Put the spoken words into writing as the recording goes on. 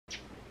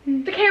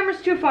The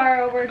camera's too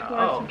far over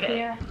towards okay.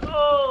 Sophia.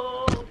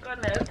 Oh,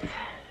 goodness.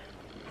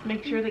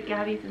 Make sure that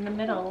Gabby's in the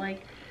middle.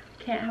 Like,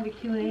 can't have a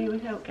Q&A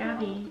without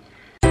Gabby.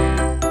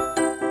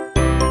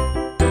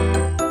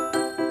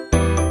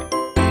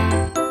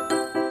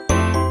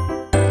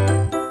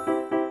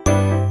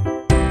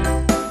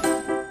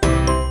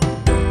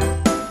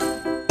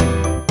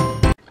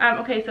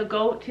 Okay, so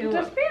go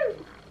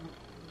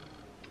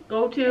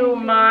to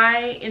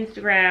my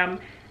Instagram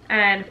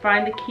and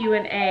find the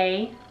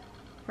Q&A.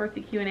 Where's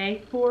the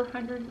Q&A?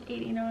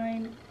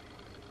 489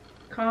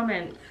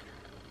 comments.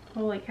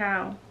 Holy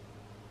cow.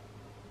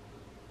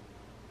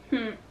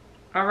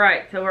 All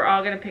right, so we're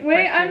all gonna pick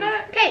questions. I'm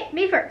not. Okay,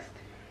 me first.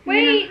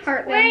 Wait.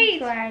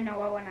 So I know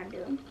what I'm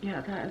doing.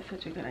 Yeah, that is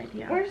such a good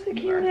idea. Where's the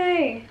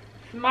Q&A?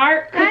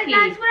 Smart cookie.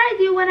 That's what I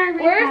do when I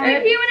read. Where's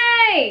the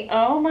Q&A?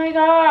 Oh my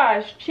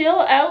gosh, chill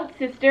out,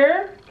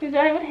 sister. Because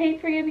I would hate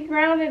for you to be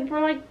grounded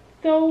for like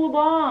so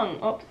long.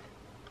 Oops.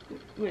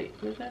 Wait,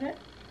 was that it?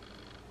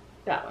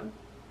 That one.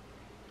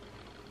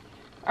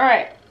 All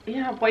right.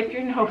 Yeah, wipe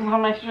your nose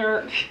on my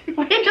shirt.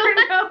 Wipe your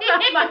nose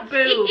on my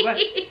boob. Like,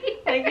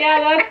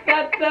 yeah,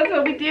 that's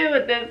what we do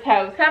at this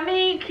house. How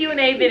many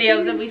Q&A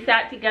videos have we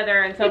sat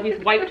together and Sophie's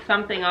wiped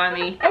something on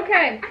me?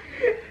 Okay.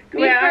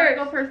 Wait, I have to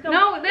go first.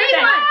 No, this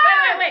one.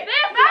 Wait.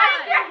 This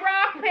one.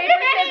 Rock, paper,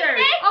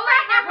 scissors. Oh,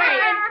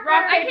 wait.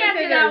 Rock, I paper, can't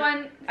do scissors. that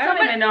one. I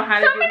don't even know how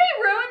to do it. Somebody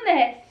ruined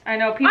this. I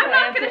know, people I'm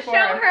not answer gonna for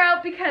shout us. her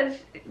out because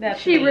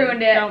That's she mean.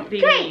 ruined it. Don't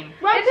be mean.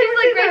 And she's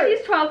like,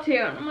 Gracie's 12 too.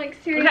 And I'm like,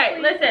 seriously?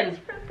 Okay, listen.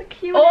 The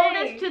Q&A.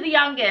 Oldest to the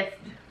youngest.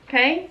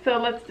 Okay, so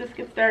let's just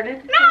get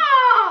started.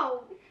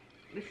 No!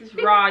 This is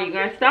raw, you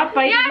guys. Stop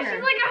biting her. Yeah,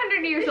 she's like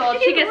 100 years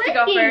old. She gets to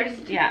go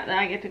first. Yeah, then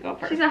I get to go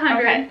first. She's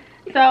 100. Okay.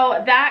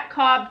 So that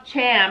Cobb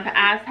Champ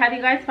asked, how do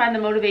you guys find the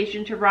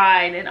motivation to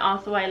ride? And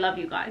also, I love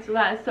you guys. So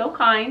that is so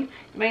kind.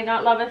 You might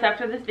not love us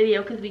after this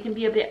video because we can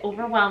be a bit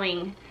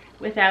overwhelming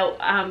without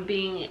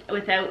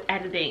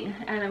editing.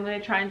 And I'm going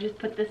to try and just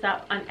put this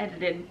up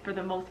unedited for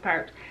the most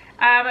part.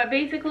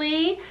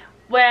 Basically,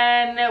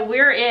 when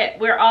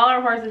we're all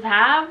our horses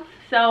have.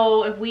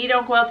 So if we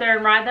don't go out there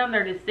and ride them,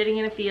 they're just sitting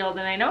in a field.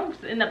 And I know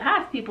in the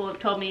past people have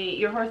told me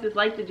your horses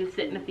like to just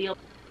sit in a field.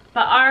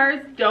 But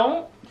ours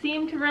don't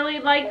seem to really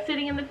like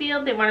sitting in the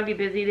field. They want to be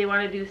busy. They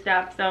want to do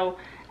stuff. So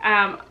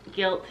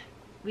guilt.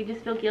 We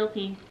just feel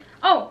guilty.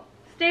 Oh,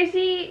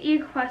 Stacy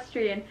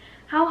Equestrian.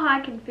 How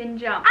high can Finn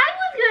jump? I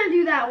was gonna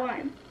do that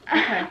one.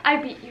 Okay. I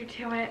beat you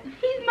to it.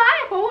 He's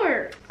my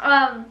horse.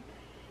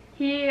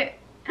 He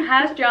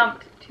has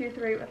jumped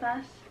 2-3 with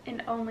us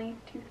and only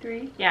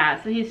 2-3.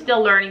 Yeah, so he's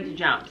still learning to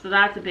jump. So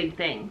that's a big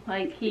thing.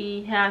 Like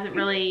we haven't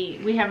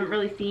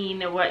really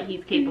seen what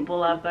he's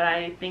capable of, but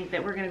I think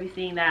that we're going to be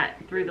seeing that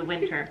through the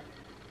winter.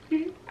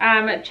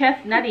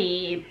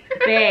 Chestnutty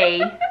Bay.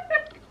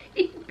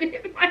 He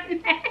bit my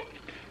neck.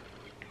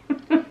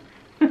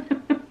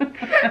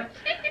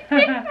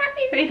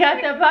 We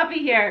got the puppy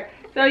here.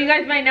 So you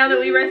guys might know that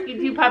we rescued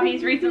 2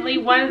 puppies recently.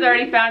 One has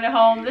already found a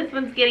home. This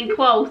one's getting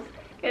close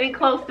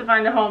to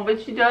find a home,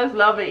 but she does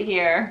love it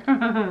here.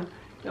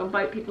 Don't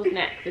bite people's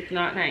necks. It's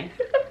not nice.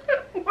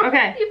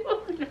 Okay.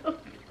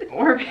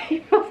 Or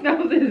people's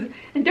noses.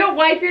 And don't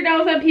wipe your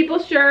nose on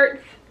people's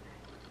shirts.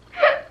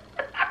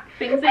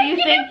 Things that you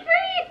think.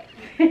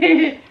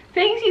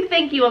 Things you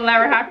think you will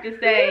never have to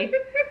say.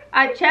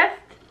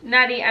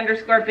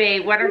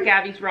 Chestnutty_Bay. What are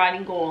Gabby's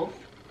riding goals?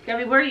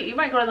 Gabby, where are you? You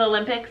might go to the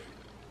Olympics.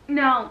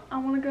 No, I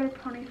want to go to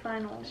pony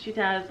finals. She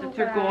does. So It's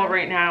her bad. goal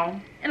right now.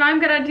 And I'm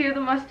gonna do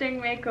the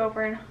Mustang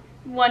makeover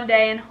one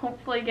day and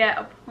hopefully get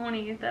a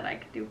pony that I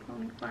could do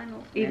pony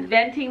finals with.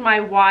 Eventing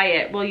my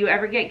Wyatt. Will you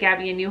ever get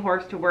Gabby a new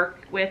horse to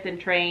work with and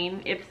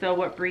train? If so,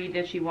 what breed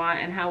does she want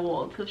and how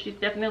old? So she's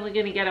definitely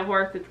going to get a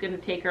horse that's going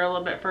to take her a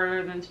little bit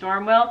further than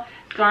Storm will.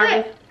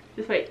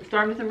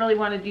 Storm doesn't really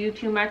want to do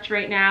too much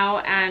right now,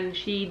 and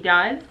she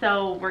does.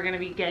 So we're going to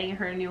be getting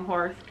her a new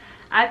horse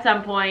at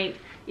some point.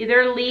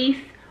 Either a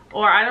lease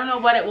or I don't know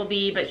what it will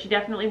be, but she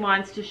definitely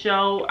wants to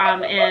show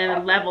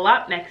and level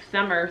up next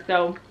summer.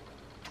 So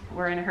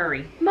we're in a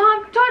hurry.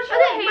 Mom, don't you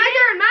hate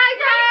it? My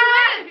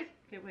turn.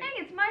 Okay, wait. Dang,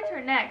 it's my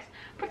turn next.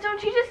 But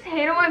don't you just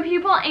hate it when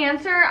people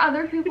answer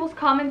other people's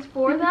comments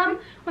for them?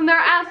 When they're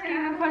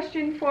asking the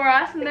question for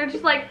us and they're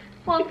just like,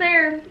 well,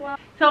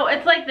 So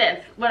it's like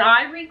this. When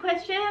I read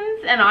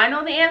questions and I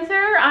know the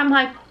answer, I'm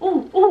like,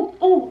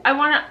 ooh, I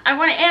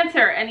wanna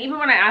answer. And even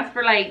when I ask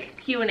for like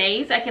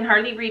Q&As, I can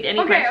hardly read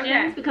any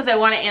questions because I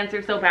want to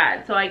answer so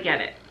bad. So I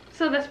get it.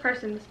 So this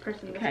person.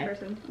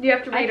 You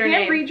have to read her name. I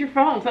can't read your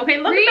phones. Okay,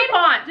 look at the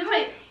font. Just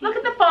wait. Look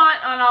at the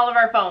font on all of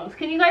our phones.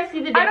 Can you guys see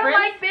the difference? I don't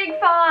like big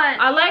font.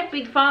 I like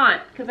big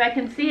font because I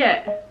can see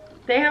it.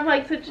 They have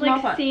like such small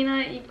font.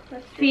 Sienna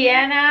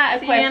Equestrian.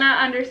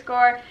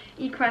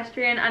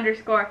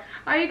 _Equestrian_.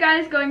 Are you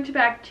guys going to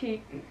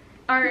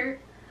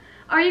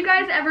are you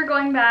guys ever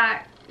going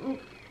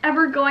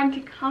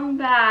to come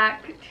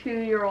back to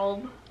your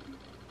old,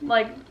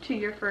 like, to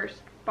your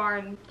first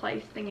barn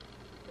place thingy?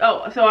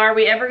 Oh, so are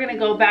we ever gonna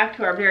go back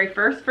to our very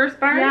first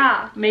barn?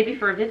 Yeah. Maybe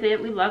for a visit.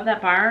 We love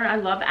that barn. I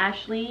love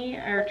Ashley,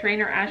 our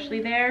trainer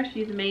Ashley there.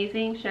 She's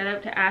amazing. Shout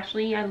out to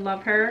Ashley. I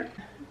love her.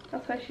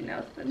 That's why she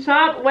knows them.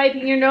 Stop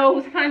wiping your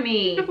nose,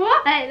 honey.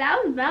 What?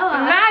 That was Bella.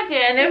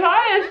 Imagine if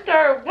I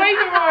start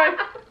wiping my...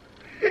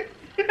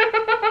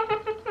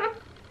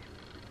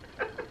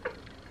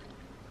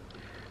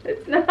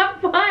 It's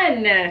not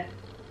fun. Okay,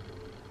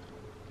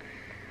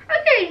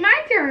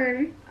 my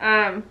turn.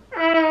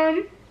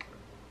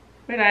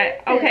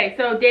 Okay,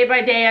 so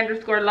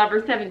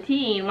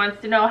DaybyDay_lover17 wants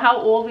to know how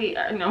old we,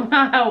 no,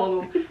 not how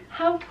old,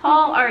 how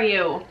tall are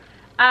you?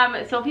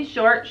 Sophie's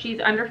short, she's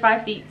under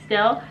 5 feet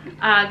still.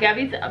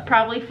 Gabby's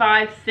probably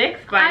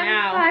 5'6" by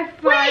now. I'm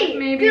 5'5", Wait,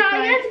 maybe did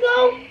I get to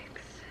go?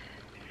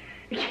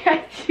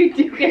 Yes, you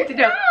do get to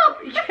know. No,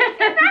 Yes.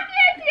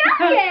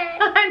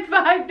 I'm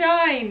not yet.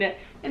 I'm 5'9",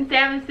 and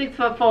Sam is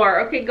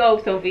 6'4". Okay, go,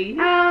 Sophie.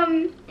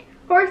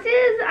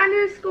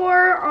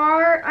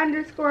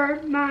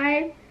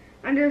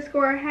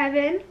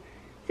 Horses_r_my_heaven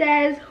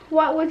says,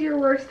 what was your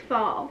worst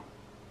fall?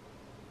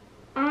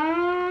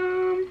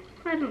 I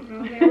don't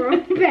know. They were all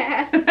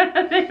bad.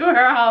 They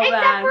were all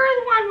Except bad. for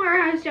the one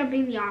where I was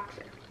jumping the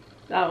oxer.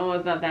 That one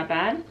was not that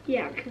bad.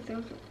 Yeah, because it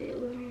was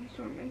on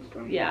storm and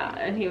storm. Yeah,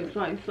 and he was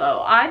going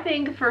slow. I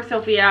think for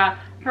Sophia,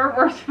 her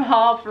worst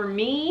fall for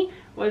me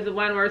was the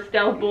one where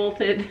Stella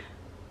bolted.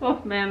 Oh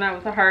man, that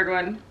was a hard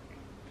one.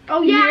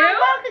 Oh yeah, You? I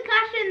got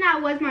concussion.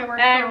 That was my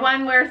worst And fall.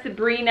 one where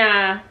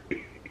Sabrina.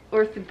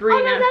 Oh no,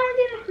 that one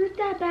didn't hurt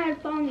that bad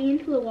falling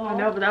into the wall. I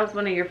know, but that was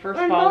one of your first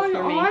And falls falling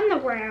for me. on the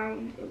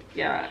ground.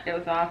 Yeah, it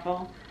was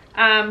awful.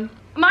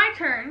 My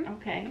turn.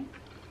 Okay.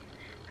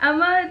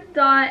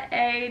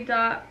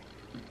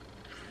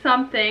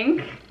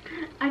 Emma.a.something.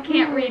 I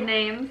can't read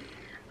names,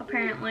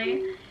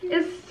 apparently.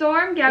 Is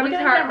Storm Gabby's Look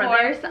at heart that,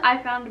 horse?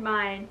 I found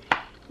mine.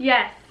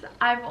 Yes,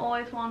 I've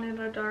always wanted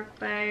a dark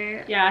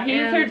bay. Yeah,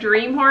 he's and her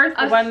dream horse.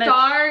 The a one that.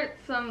 star,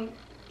 some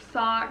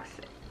socks,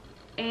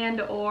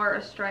 and or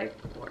a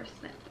striped horse.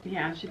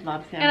 Yeah, she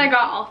loves him. And I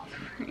got all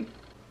 3.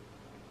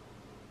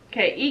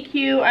 Okay,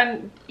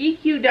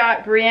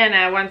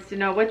 EQ.Brianna wants to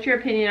know, what's your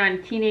opinion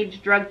on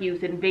teenage drug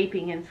use and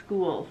vaping in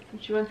schools?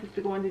 She wants us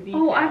to go into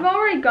detail. Oh, I've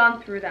already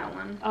gone through that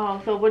one.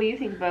 Oh, so what do you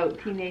think about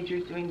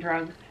teenagers doing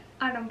drugs?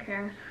 I don't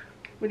care.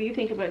 What do you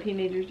think about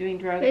teenagers doing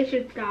drugs? They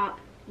should stop.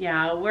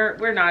 Yeah,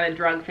 we're not a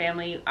drug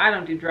family. I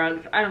don't do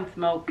drugs. I don't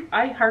smoke.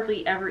 I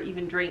hardly ever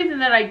even drink. The reason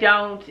that I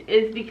don't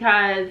is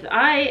because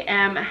I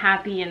am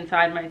happy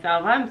inside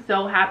myself. I'm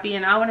so happy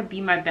and I want to be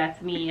my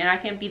best me. And I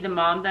can't be the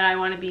mom that I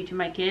want to be to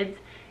my kids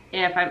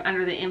if I'm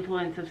under the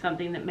influence of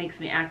something that makes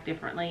me act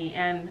differently.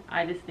 And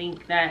I just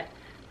think that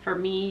for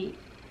me,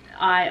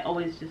 I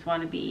always just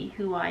want to be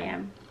who I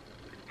am.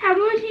 How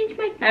do I change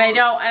my phone? And I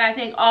don't, and I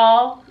think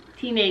all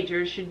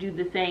teenagers should do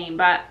the same,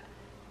 but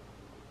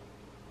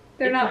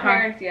They're it's not a hard-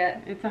 parents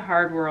yet. it's a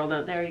hard world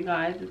out there, you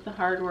guys. It's a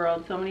hard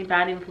world. So many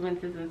bad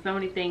influences and so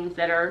many things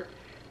that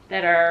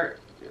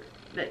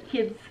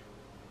kids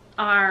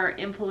are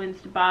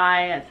influenced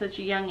by at such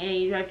a young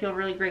age. I feel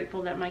really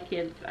grateful that my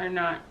kids are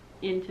not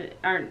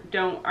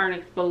aren't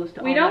exposed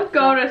to all We don't that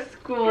go stuff. to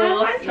school,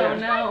 I so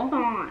changed my no.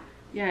 font.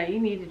 Yeah, you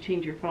need to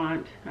change your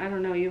font. I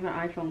don't know, you have an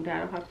iPhone,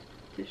 Dad. I'll have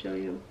to show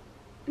you.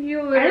 You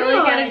I don't literally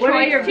know, get a what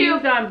are your choice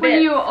views too on when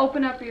bits? you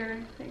open up your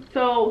thing.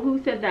 So,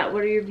 who said that?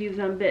 What are your views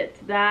on bits?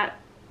 That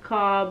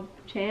Cobb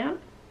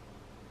Champ,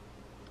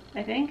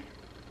 I think.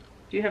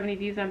 Do you have any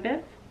views on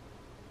bits?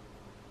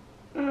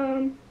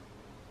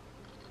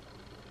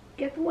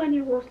 Get the one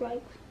your horse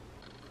likes.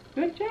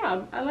 Good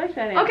job. I like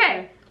that answer.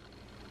 Okay.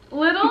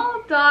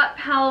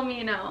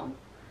 Little.palomino.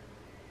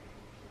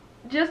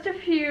 Just a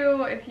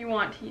few if you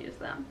want to use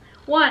them.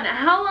 1.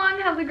 How long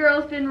have the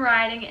girls been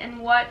riding and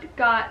what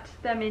got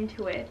them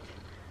into it?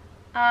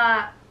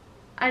 I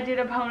did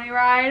a pony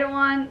ride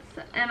once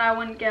and I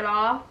wouldn't get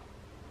off.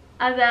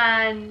 And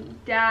then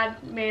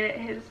Dad made it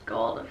his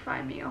goal to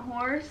find me a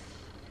horse.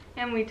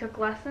 And we took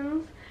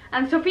lessons.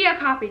 And Sophia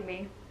copied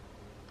me.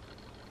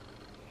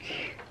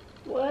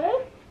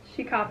 What?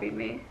 She copied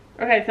me.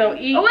 Okay, so Oh,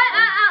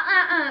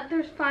 wait,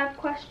 there's 5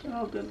 questions.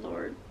 Oh, good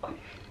Lord.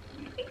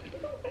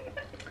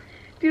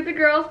 Do the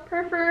girls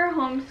prefer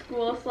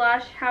homeschool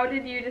 / how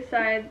did you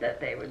decide that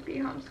they would be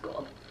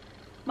homeschooled?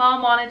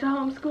 Mom wanted to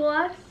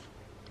homeschool us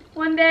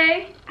one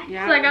day.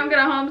 Yeah. She's like, I'm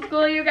gonna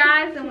homeschool you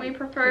guys, and we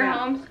prefer Yeah.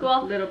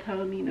 homeschool Little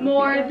Palomino.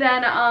 more Yeah.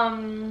 than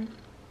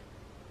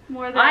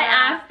I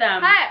asked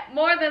them. Hi,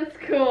 more than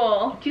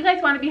school. Do you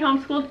guys want to be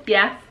homeschooled?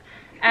 Yes.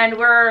 And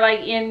we're like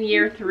in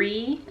year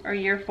 3 or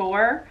year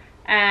 4.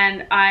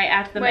 And I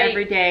ask them Wait.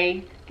 every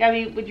day,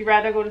 Gabby, would you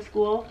rather go to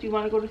school? Do you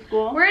want to go to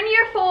school? We're in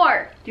year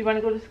 4. Do you want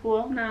to go to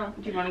school? No.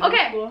 Do you want to go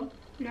Okay. to school?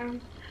 No. Do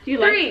you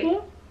 3. like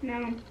school?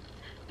 No.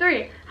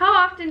 3. How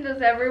often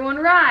does everyone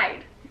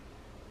ride?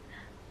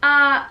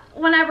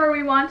 Whenever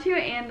we want to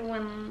and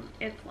when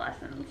it's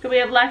lessons. So we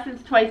have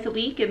lessons twice a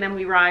week and then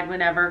we ride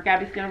whenever.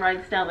 Gabby's going to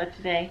ride Stella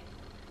today.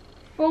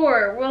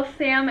 4. Will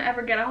Sam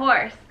ever get a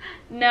horse?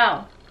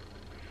 No.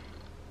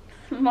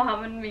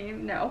 Mom and me,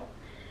 no.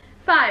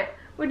 5.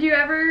 Would you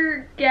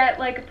ever get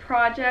like a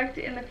project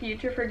in the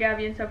future for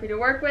Gabby and Sophie to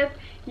work with?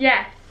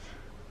 Yes.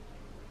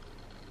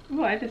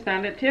 Oh, I just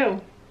found it too.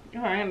 Oh,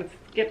 I'm gonna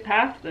skip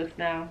past this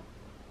now.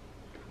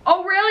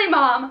 Oh really,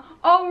 Mom?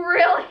 Oh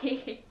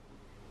really?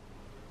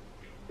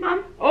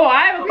 Mom. Oh,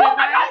 I have a good one.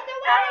 The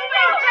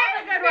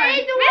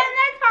one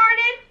that's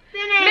hardest.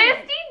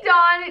 Misty,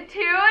 Dawn,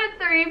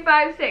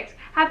 2-356.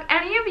 Have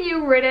any of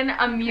you ridden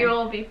a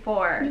mule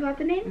before? You got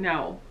the name?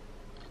 No.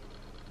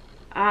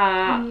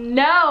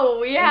 No,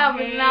 we have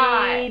He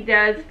not.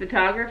 does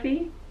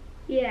photography.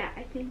 Yeah,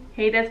 I think.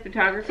 He does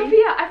photography.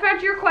 Sophia, I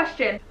found your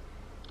question.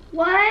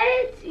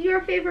 What's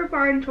your favorite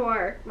barn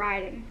chore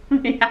riding?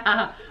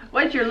 Yeah.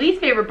 What's your least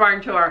favorite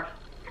barn chore?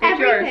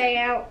 What's Everything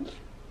else.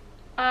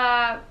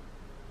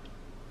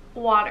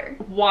 Water.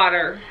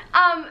 Water.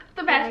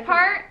 The best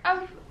part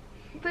of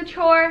the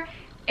chore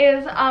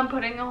is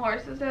putting the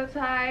horses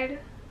outside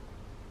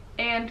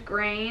and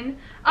grain.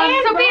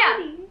 And Sophia,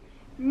 Brody.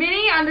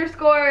 Minnie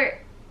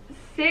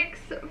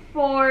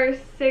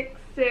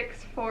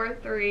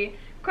 _646643.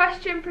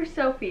 Question for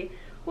Sophie.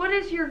 What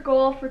is your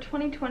goal for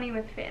 2020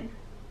 with Finn?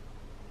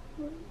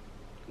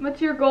 What's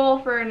your goal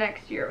for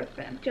next year with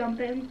Finn?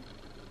 Jumping.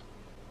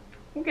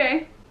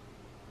 Okay.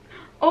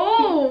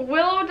 Oh,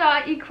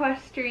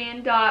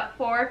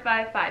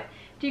 Willow.equestrian.455.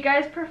 Do you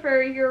guys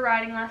prefer your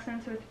riding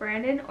lessons with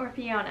Brandon or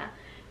Fiona?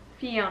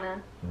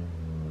 Fiona.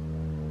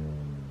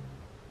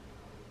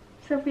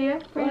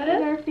 Sophia,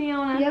 Brandon or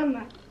Fiona?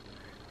 Fiona.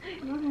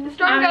 The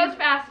storm goes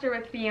faster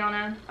with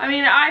Fiona. I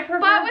mean, I prefer...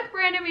 But with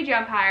Brandon, we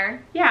jump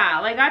higher. Yeah,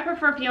 like I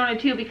prefer Fiona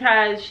too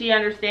because she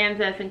understands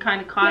us and kind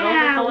of coddles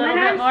us a little when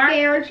bit I'm more.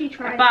 scared, she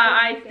tries. But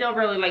I still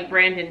really like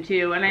Brandon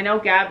too, and I know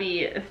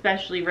Gabby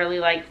especially really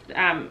likes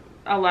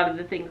a lot of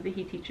the things that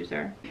he teaches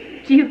her.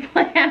 Do you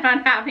plan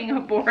on having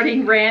a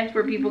boarding ranch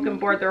where people can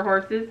board their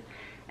horses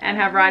and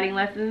have riding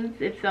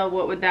lessons? If so,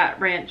 what would that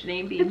ranch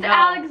name be? It's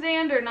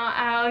Alexander, not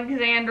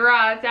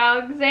Alexandra. It's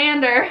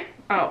Alexander.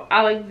 Oh,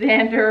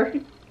 Alexander.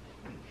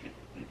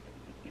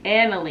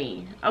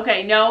 Annalie.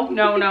 Okay,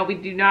 no, we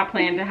do not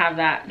plan to have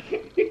that.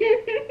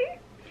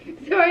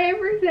 Sorry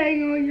for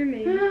saying all your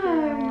names.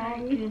 Oh my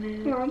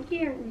goodness. Mom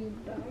can't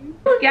read them.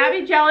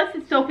 Gabby jealous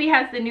that Sophie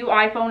has the new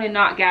iPhone and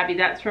not Gabby.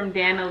 That's from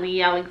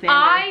Danalie Alexander.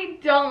 I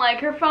don't like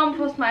her phone,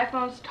 plus my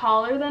phone's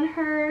taller than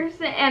hers,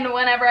 and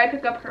whenever I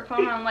pick up her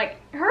phone, I'm like,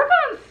 her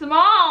phone's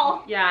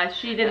small. Yeah,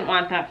 she didn't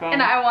want that phone.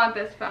 And I want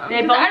this phone. They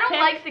 'cause both I don't picked-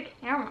 like the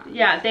camera.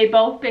 Yeah, they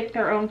both picked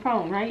their own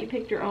phone, right? You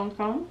picked your own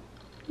phone?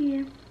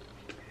 Yeah.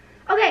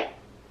 Okay,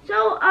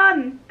 so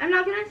I'm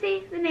not gonna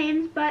say the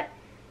names, but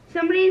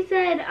somebody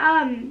said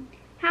how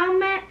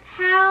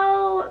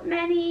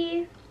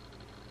many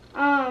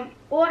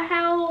or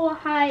how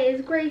high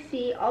is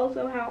Gracie?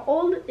 Also, how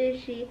old is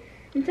she?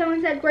 And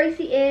someone said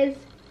Gracie is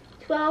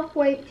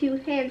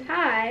 12.2 hands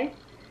high,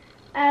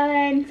 and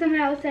then someone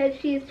else said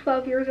she is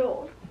 12 years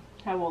old.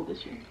 How old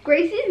is she?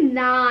 Gracie's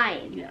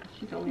 9. Yeah,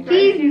 she's only 9.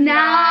 She's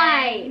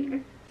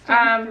 9.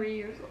 She's 3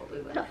 years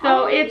older than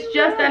So it's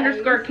just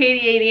underscore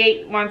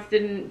Katie88 wants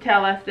to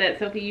tell us that,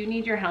 Sophie, you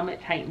need your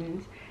helmet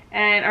tightened.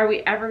 And are we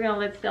ever going to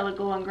let Stella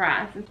go on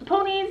grass? And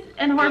ponies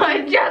and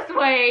horses. Just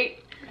wait.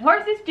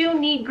 Horses do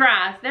need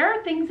grass. There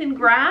are things in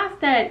grass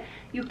that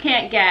you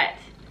can't get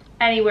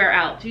anywhere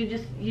else.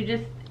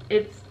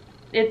 It's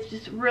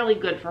just really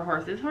good for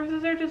horses.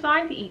 Horses are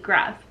designed to eat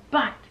grass.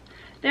 But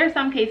there are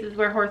some cases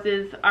where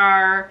horses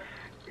are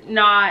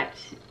not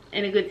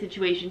in a good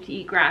situation to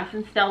eat grass,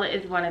 and Stella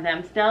is one of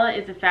them. Stella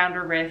is a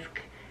founder risk.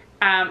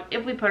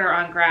 If we put her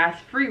on grass,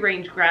 free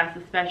range grass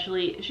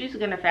especially, she's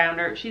gonna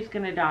founder, she's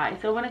gonna die.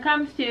 So when it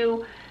comes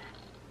to,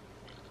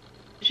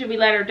 should we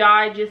let her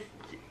die just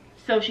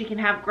so she can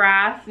have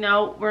grass?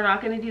 No, we're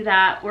not gonna do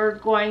that. We're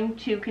going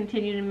to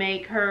continue to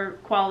make her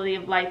quality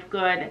of life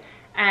good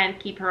and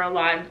keep her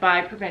alive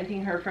by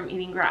preventing her from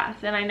eating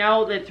grass. And I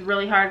know that's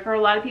really hard for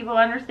a lot of people to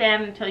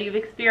understand until you've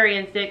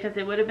experienced it, because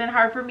it would have been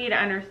hard for me to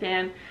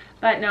understand.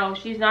 But no,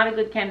 she's not a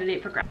good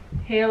candidate for grass.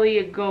 Haley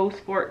a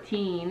Ghost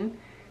 14.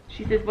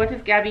 She says, what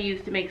does Gabby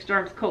use to make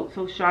Storm's coat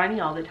so shiny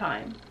all the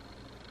time?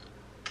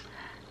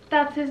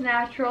 That's his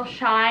natural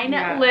shine.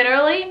 Yeah.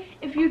 Literally,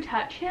 if you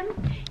touch him,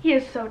 he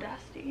is so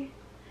dusty.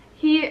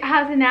 He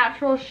has a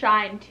natural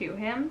shine to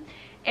him,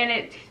 and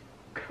it's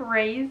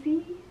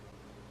crazy.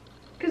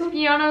 Because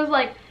Fiona's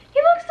like,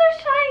 he looks so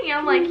shiny.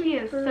 I'm like, he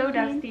is so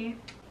dusty.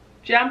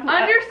 Jump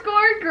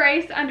Underscore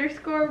Grace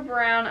underscore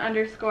Brown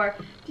underscore.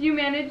 Do you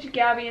manage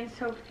Gabby and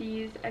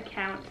Sophie's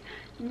accounts?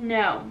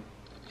 No.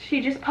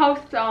 She just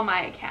posts on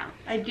my account.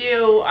 I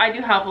do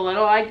help a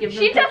little. I give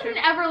them She pictures.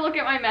 doesn't ever look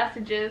at my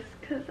messages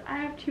because I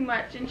have too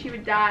much and she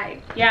would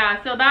die.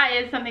 Yeah, so that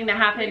is something that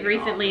happened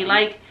recently.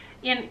 Like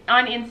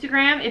on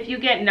Instagram, if you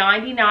get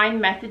 99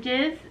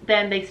 messages,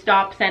 then they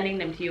stop sending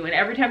them to you. And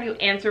every time you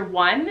answer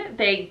one,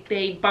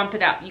 they bump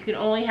it up. You can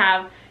only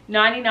have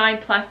 99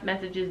 plus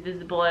messages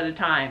visible at a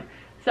time.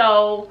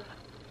 So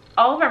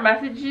all of our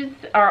messages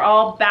are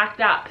all backed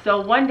up. So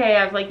one day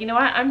I was like, you know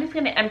what? I'm just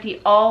going to empty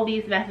all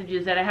these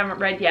messages that I haven't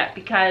read yet,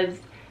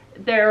 because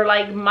they're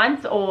like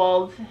months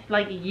old,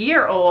 like a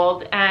year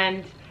old,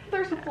 and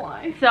There's a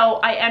fly. So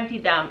I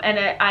emptied them, and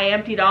I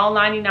emptied all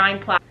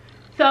 99 plastic.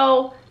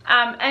 So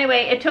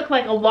anyway, it took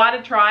like a lot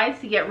of tries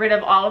to get rid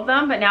of all of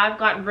them, but now I've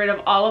gotten rid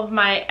of all of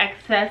my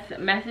excess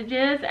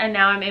messages, and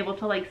now I'm able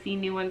to like see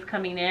new ones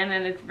coming in,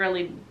 and it's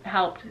really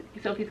helped.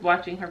 Sophie's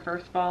watching her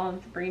first fall,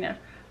 and Sabrina,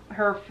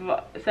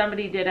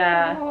 somebody did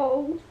a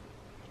fall.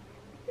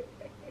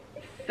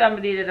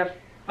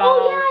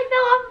 Oh yeah, I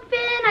fell off a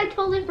fin. I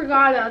totally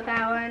forgot about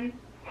that one.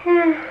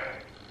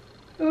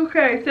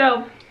 Okay,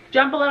 so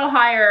jump a little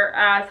higher.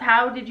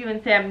 How did you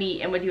and Sam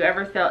meet, and would you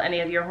ever sell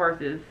any of your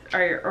horses,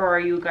 or are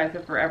you guys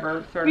a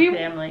forever sort of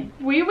family?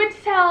 We would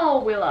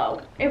sell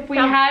Willow. If we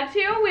had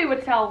to, we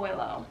would sell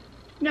Willow.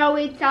 No,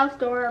 we'd sell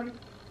Storm.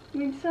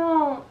 We'd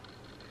sell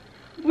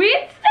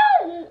Willow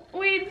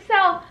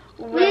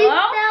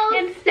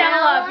and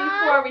Stella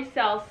before we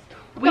sell Storm.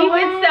 We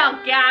would sell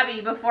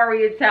Gabby before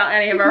we would sell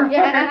any of our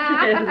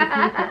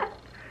horses.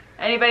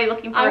 Anybody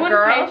looking for a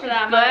girl? She's good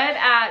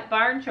at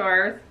barn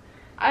chores.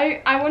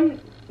 I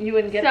wouldn't. You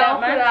wouldn't get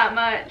sell that much? for that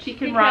much. She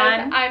can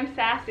run. I'm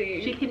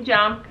sassy. She can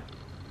jump.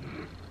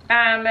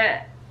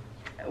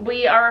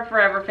 We are a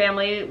forever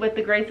family. With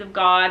the grace of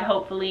God,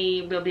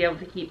 hopefully we'll be able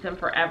to keep them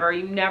forever.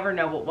 You never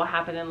know what will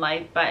happen in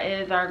life, but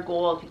it is our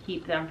goal to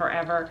keep them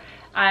forever.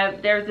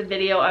 There's a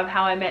video of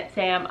how I met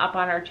Sam up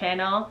on our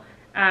channel.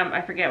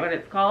 I forget what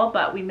it's called,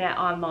 but we met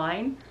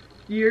online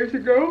years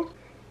ago.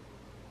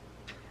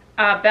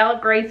 Bella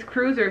Grace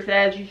Cruiser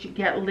says you should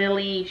get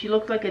Lily. She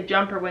looks like a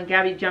jumper when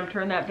Gabby jumped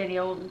her in that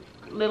video.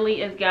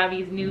 Lily is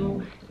Gabby's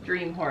new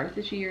dream horse.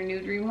 Is she your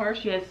new dream horse?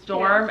 She has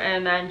Storm, yes.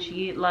 And then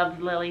she loves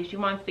Lily. She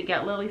wants to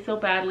get Lily so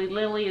badly.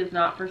 Lily is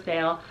not for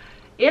sale.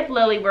 If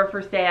Lily were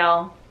for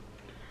sale.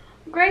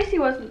 Gracie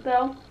wasn't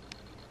though.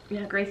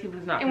 Yeah, Gracie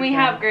was not for sale. And we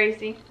have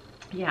Gracie.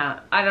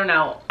 Yeah, I don't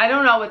know. I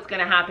don't know what's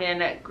going to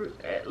happen.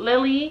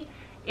 Lily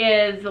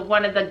is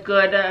one of the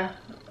good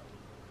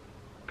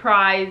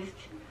prized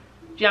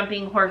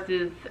jumping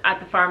horses at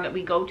the farm that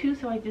we go to,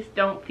 so I just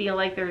don't feel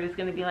like they're just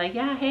going to be like,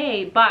 yeah,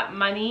 hey, but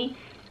money,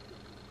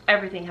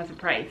 everything has a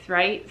price,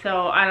 right?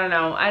 So I don't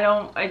know. I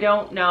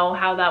don't know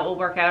how that will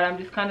work out. I'm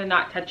just kind of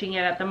not touching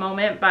it at the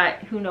moment, but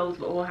who knows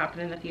what will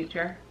happen in the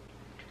future.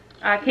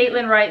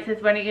 Caitlin writes,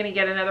 says, when are you going to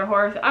get another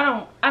horse?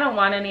 I don't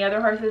want any other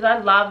horses. I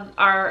love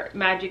our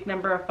magic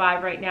number of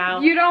 5 right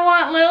now. You don't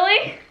want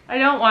Lily? I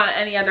don't want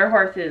any other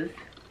horses.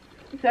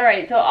 It's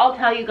alright, so I'll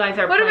tell you guys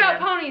our plan. What about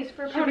ponies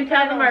for pony? Should we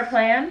tell them our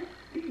plan?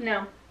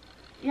 No.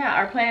 Yeah,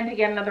 our plan to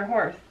get another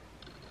horse.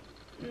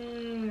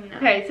 No.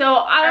 Okay, so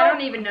I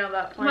don't even know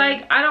that plan.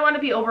 Like, I don't want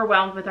to be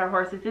overwhelmed with our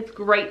horses. It's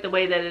great the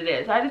way that it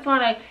is. I just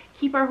want to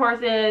keep our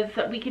horses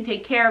so we can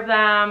take care of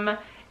them.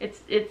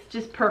 It's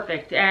just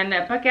perfect.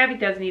 But Gabby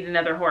does need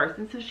another horse,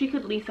 and so she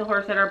could lease a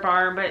horse at our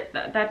barn, but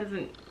that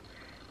doesn't.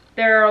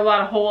 There are a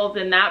lot of holes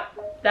in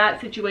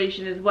that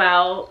situation as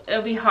well.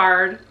 It'll be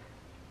hard.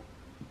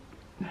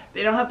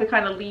 They don't have the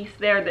kind of lease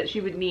there that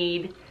she would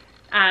need.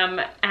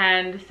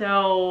 And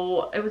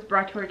so it was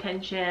brought to her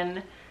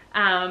attention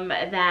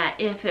that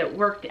if it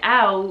worked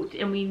out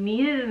and we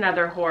needed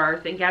another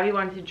horse, and Gabby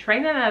wanted to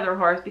train another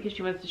horse because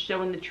she wants to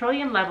show in the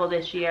trillium level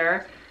this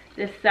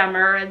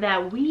summer,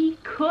 that we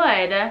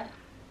could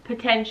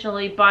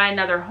potentially buy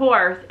another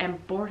horse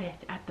and board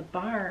it at the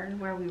barn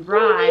where we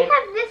ride. Well, we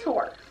have this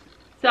horse.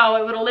 So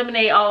it would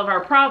eliminate all of our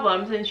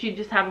problems, and she'd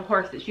just have a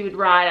horse that she would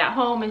ride at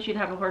home, and she'd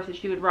have a horse that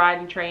she would ride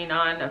and train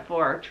on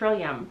for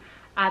trillium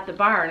at the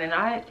barn. And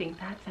I think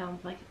that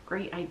sounds like a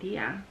great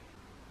idea.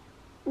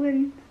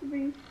 Charlie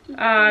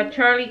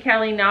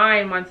Kelly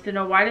 9 wants to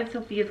know, why did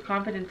Sophia's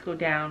confidence go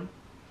down?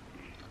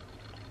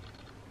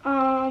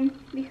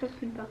 Because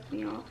she bucked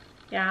me off.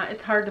 Yeah,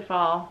 it's hard to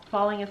fall.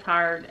 Falling is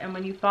hard, and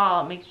when you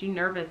fall, it makes you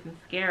nervous and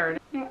scared.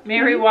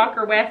 Mary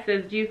Walker West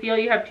says, do you feel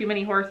you have too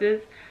many horses,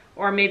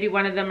 or maybe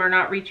one of them are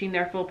not reaching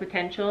their full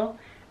potential?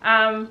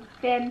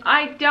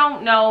 I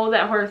don't know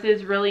that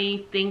horses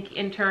really think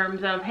in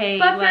terms of, hey,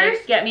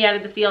 like, get me out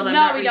of the field. I'm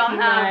not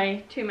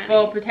reaching my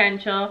full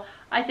potential.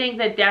 I think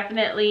that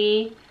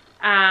definitely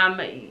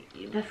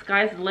the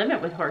sky's the limit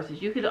with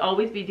horses. You could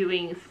always be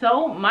doing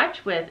so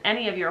much with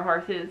any of your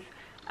horses.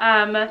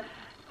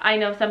 I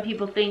know some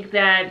people think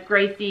that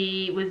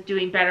Gracie was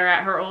doing better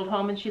at her old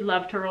home, and she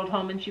loved her old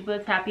home, and she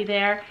was happy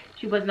there.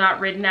 She was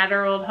not ridden at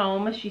her old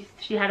home.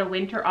 She had a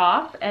winter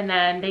off, and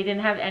then they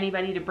didn't have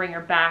anybody to bring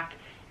her back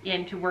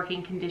into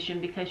working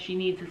condition because she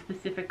needs a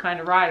specific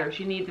kind of rider.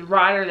 She needs a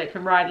rider that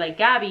can ride like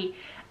Gabby,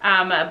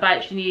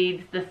 but she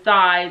needs the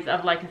size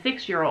of like a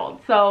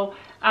 6-year-old. So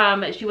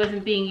she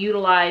wasn't being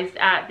utilized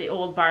at the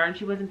old barn.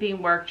 She wasn't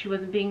being worked. She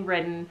wasn't being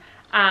ridden.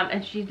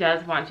 And she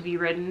does want to be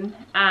ridden,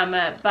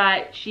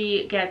 but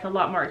she gets a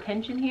lot more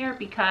attention here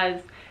because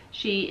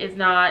she is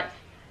not,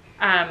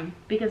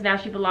 because now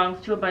she belongs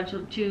to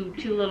two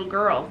little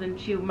girls, and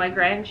to my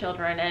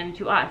grandchildren and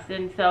to us,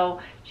 and so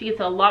she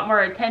gets a lot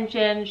more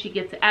attention. She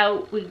gets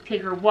out, we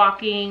take her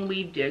walking,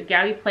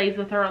 Gabby plays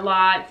with her a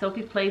lot,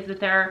 Sophie plays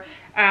with her,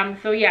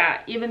 so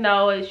yeah, even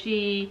though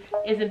she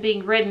isn't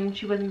being ridden,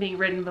 she wasn't being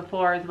ridden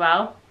before as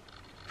well,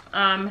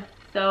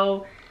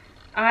 so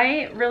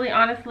I really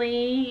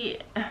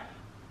honestly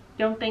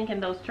don't think in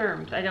those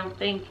terms. I don't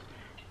think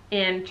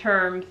in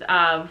terms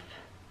of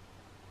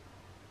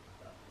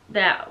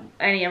that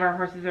any of our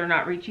horses are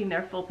not reaching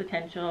their full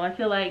potential. I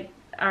feel like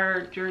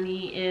our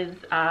journey is,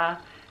 our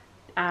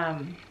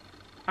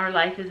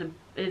life is a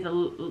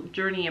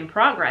journey in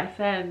progress,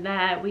 and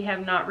that we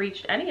have not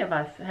reached, any of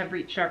us have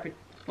reached our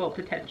full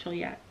potential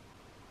yet.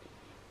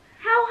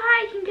 How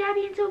high can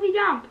Gabby and Sophie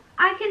jump?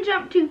 I can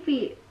jump 2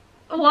 feet.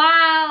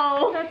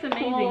 Wow. That's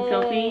amazing,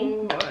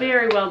 Sophie.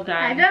 Very well done.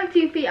 I jumped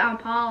 2 feet on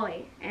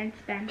Polly and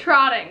Spencer.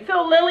 Trotting.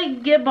 So Lily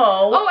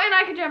Gibbo. Oh, and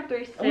I could jump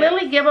 3 6.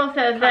 Lily Gibbo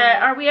says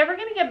that, are we ever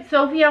going to get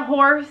Sophie a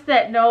horse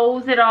that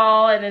knows it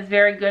all and is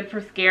very good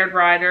for scared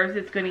riders?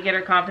 It's going to get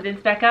her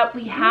confidence back up.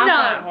 We have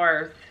that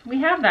horse.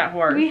 We have that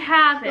horse. We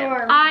have him.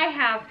 Storm. I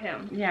have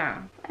him.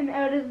 Yeah. I'm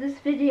out of this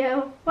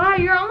video. Wow,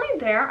 you're only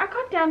there. I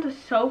got down to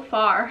so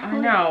far. I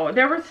know.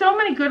 There were so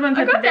many good ones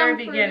at the very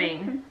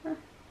beginning.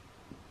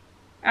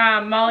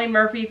 Molly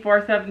Murphy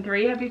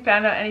 473. Have you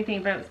found out anything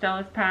about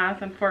Stella's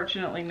past?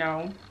 Unfortunately,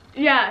 no.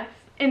 Yes.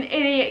 An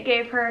idiot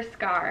gave her a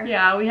scar.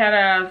 Yeah, we had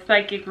a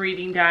psychic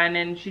reading done,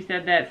 and she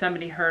said that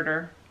somebody hurt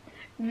her.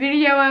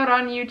 Video out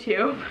on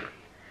YouTube.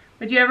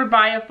 Would you ever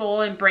buy a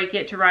foal and break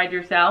it to ride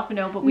yourself?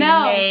 No, but we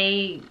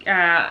may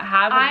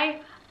have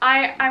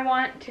I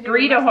want to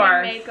breed a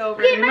horse. Makeover.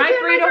 We might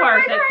breed a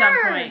horse at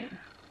some point.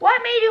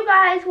 What made you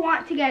guys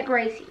want to get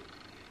Gracie?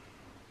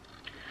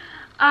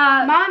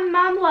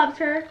 Mom loves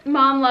her.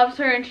 Mom loves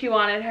her, and she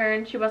wanted her,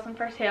 and she wasn't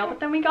for sale,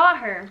 but then we got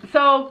her.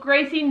 So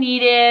Gracie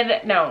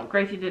did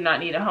not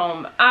need a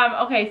home.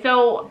 Okay,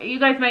 so you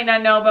guys might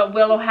not know, but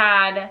Willow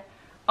had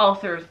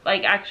ulcers,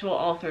 like actual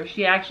ulcers.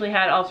 She actually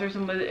had ulcers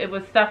and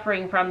was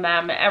suffering from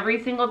them.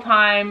 Every single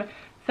time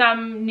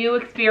some new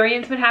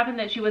experience would happen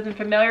that she wasn't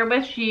familiar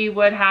with, she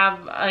would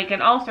have like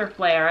an ulcer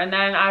flare, and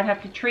then I'd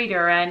have to treat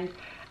her, and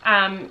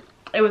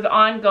it was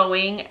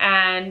ongoing.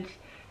 And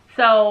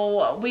so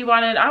I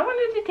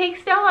wanted to take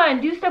Stella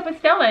and do stuff with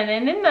Stella,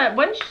 and then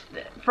when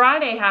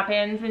Friday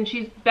happens and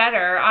she's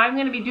better, I'm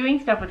going to be doing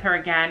stuff with her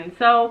again.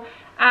 So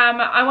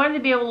I wanted to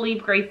be able to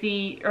leave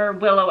Gracie or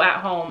Willow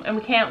at home, and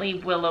we can't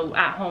leave Willow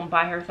at home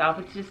by herself.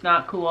 It's just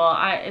not cool.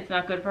 It's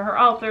not good for her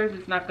ulcers.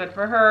 It's not good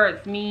for her.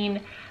 It's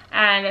mean.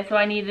 And so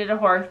I needed a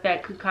horse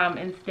that could come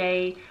and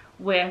stay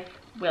with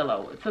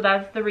Willow. So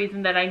that's the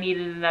reason that I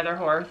needed another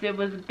horse. It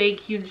was a big,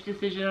 huge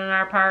decision on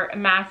our part, a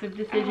massive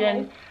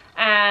decision.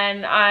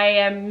 And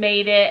I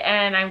made it,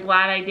 and I'm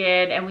glad I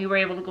did. And we were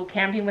able to go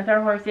camping with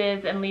our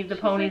horses and leave the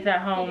ponies at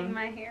home.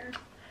 My hair.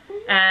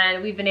 And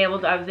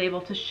I was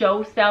able to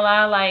show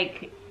Stella,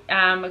 like,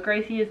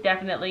 Gracie has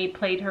definitely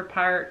played her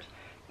part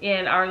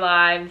in our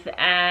lives,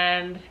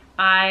 and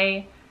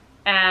I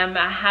am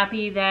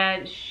happy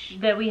that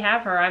we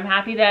have her. I'm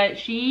happy that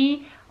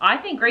I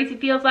think Gracie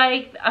feels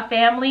like a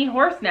family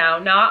horse now,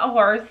 not a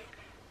horse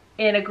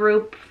in a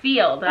group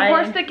field. A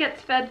horse that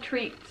gets fed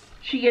treats.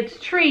 She gets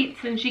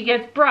treats, and she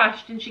gets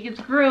brushed, and she gets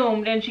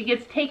groomed, and she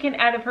gets taken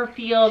out of her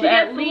field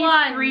at least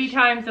lunged 3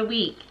 times a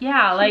week.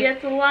 Yeah, she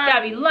gets a lunge.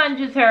 Gabby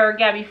lunges her,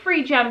 Gabby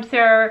free jumps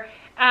her,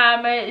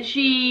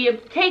 she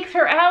takes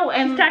her out,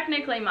 and she's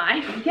technically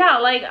mine. Yeah,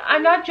 like,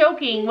 I'm not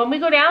joking. When we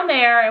go down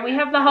there and we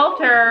have the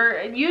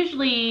halter,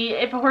 usually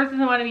if a horse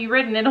doesn't want to be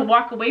ridden, it'll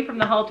walk away from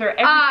the halter.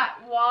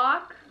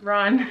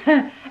 Run.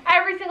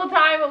 Every single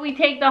time we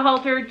take the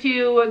halter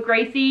to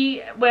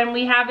Gracie, when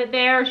we have it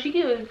there,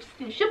 she'll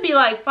be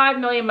like 5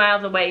 million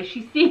miles away.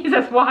 She sees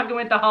us walking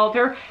with the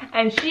halter,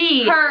 and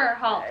she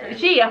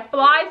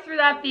flies through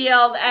that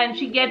field, and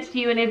she gets to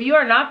you, and if you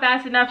are not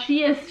fast enough,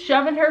 she is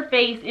shoving her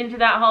face into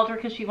that halter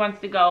because she wants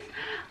to go.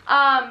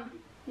 Yeah.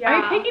 Are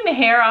you picking the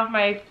hair off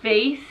my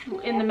face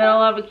in the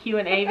middle of a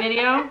Q&A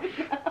video?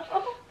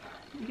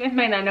 You guys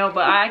might not know,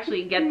 but I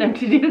actually get them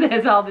to do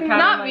this all the time.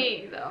 Not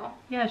me, though.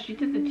 Yeah, she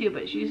does it too,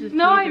 but she uses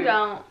No, tweezers. I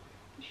don't.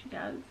 She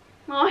does.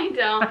 No, I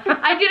don't.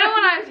 I did it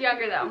when I was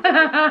younger, though.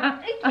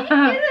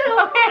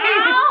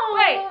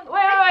 Wait.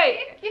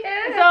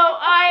 So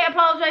I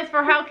apologize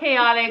for how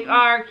chaotic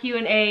our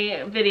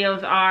Q&A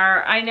videos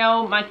are. I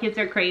know my kids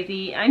are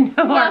crazy. I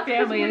know our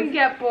family is. We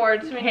get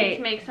bored, so we need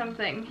to make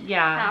something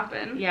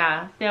happen.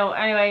 Yeah. So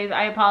anyways,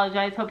 I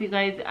apologize.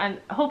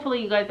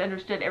 Hopefully you guys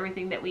understood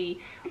everything that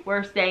we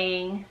were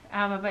saying.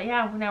 But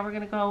yeah, now we're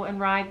gonna go and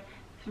ride.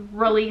 This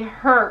really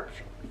hurts,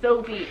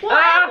 Sophie. Well,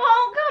 it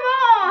won't come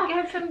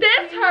off.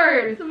 This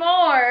hurts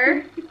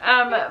more.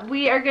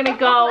 We are gonna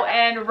go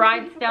and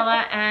ride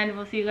Stella, and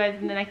we'll see you guys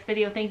in the next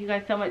video. Thank you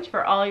guys so much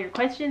for all your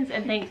questions,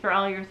 and thanks for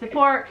all your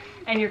support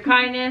and your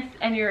kindness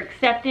and your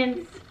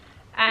acceptance.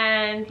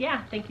 And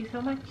yeah, thank you so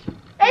much.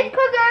 It's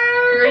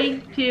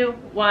cookers. 3, 2,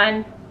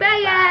 1.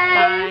 Bye,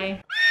 guys.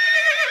 Bye.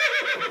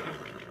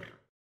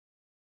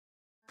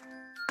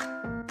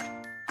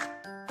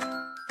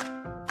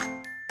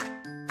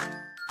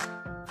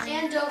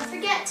 And don't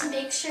forget to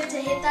make sure to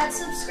hit that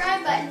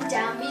subscribe button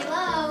down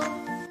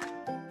below.